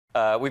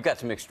We've got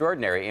some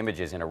extraordinary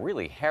images and a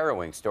really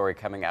harrowing story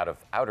coming out of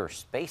outer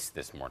space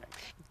this morning.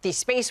 The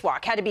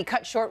spacewalk had to be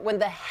cut short when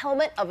the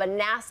helmet of a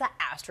NASA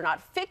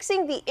astronaut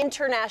fixing the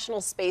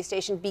International Space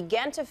Station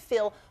began to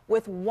fill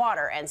with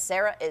water. And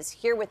Sarah is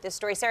here with this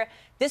story. Sarah,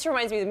 this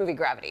reminds me of the movie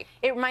Gravity.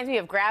 It reminds me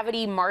of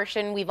Gravity,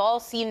 Martian. We've all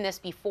seen this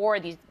before,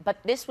 but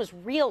this was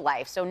real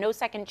life, so no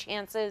second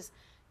chances,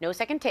 no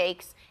second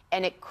takes,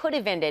 and it could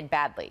have ended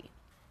badly.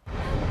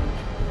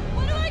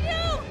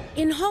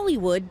 In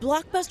Hollywood,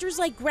 blockbusters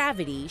like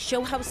Gravity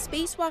show how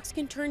spacewalks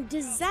can turn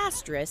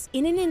disastrous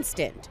in an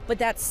instant. But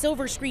that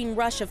silver screen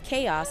rush of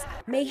chaos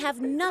may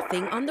have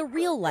nothing on the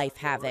real-life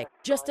havoc.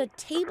 Just a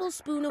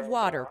tablespoon of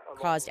water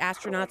caused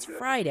astronauts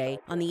Friday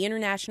on the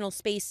International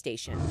Space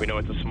Station. We know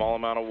it's a small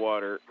amount of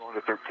water.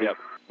 Yep.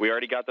 We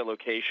already got the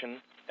location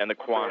and the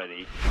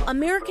quantity.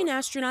 American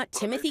astronaut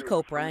Timothy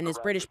Kopra and his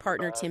British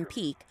partner Tim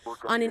Peake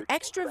on an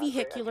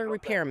extravehicular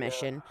repair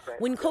mission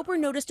when Kopra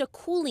noticed a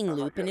cooling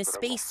loop in his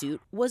spacesuit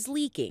was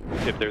leaking.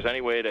 If there's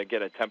any way to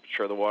get a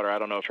temperature of the water, I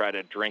don't know, try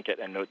to drink it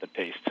and note the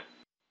taste.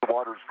 The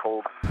water's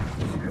cold.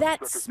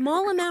 That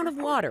small amount of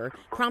water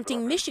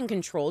prompting mission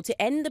control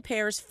to end the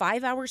pair's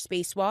 5-hour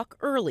spacewalk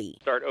early.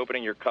 Start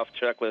opening your cuff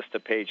checklist to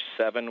page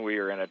 7. We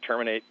are in a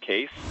terminate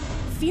case.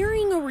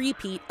 Fearing a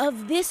repeat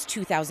of this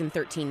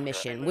 2013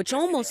 mission, which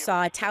almost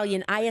saw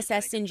Italian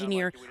ISS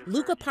engineer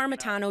Luca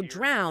Parmitano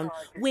drown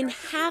when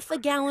half a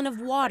gallon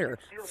of water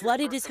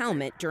flooded his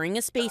helmet during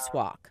a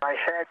spacewalk. My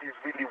head is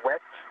really wet.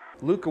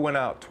 Luca went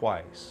out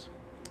twice,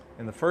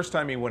 and the first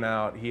time he went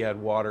out, he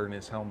had water in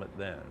his helmet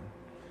then.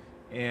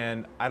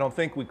 And I don't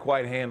think we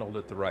quite handled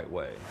it the right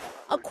way.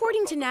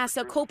 According to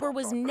NASA, Kopra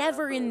was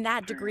never in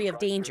that degree of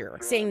danger,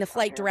 saying the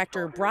flight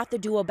director brought the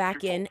duo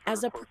back in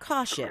as a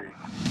precaution.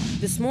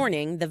 This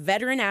morning, the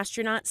veteran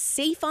astronaut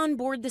safe on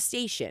board the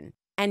station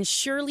and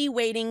surely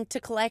waiting to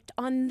collect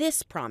on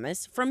this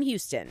promise from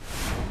Houston.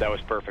 That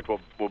was perfect.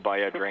 We'll buy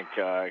you a drink,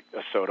 a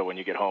soda when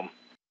you get home.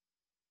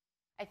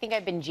 I think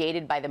I've been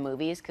jaded by the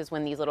movies because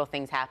when these little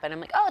things happen, I'm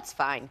like, oh, it's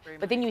fine.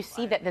 But then you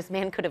see that this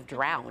man could have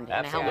drowned in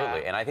a helmet.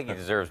 Absolutely, and I think he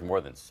deserves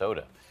more than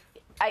soda.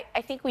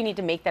 I think we need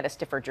to make that a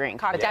stiffer drink,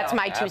 but that's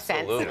my 2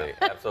 cents. Absolutely,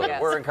 absolutely.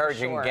 Yes, We're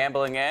encouraging sure.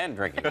 gambling and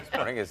drinking this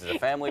morning. This is a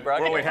family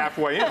broadcast. We're only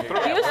halfway in.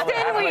 Houston,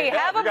 we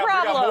have a problem. We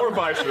got more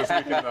vices we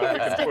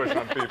can push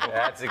on people.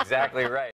 That's exactly right.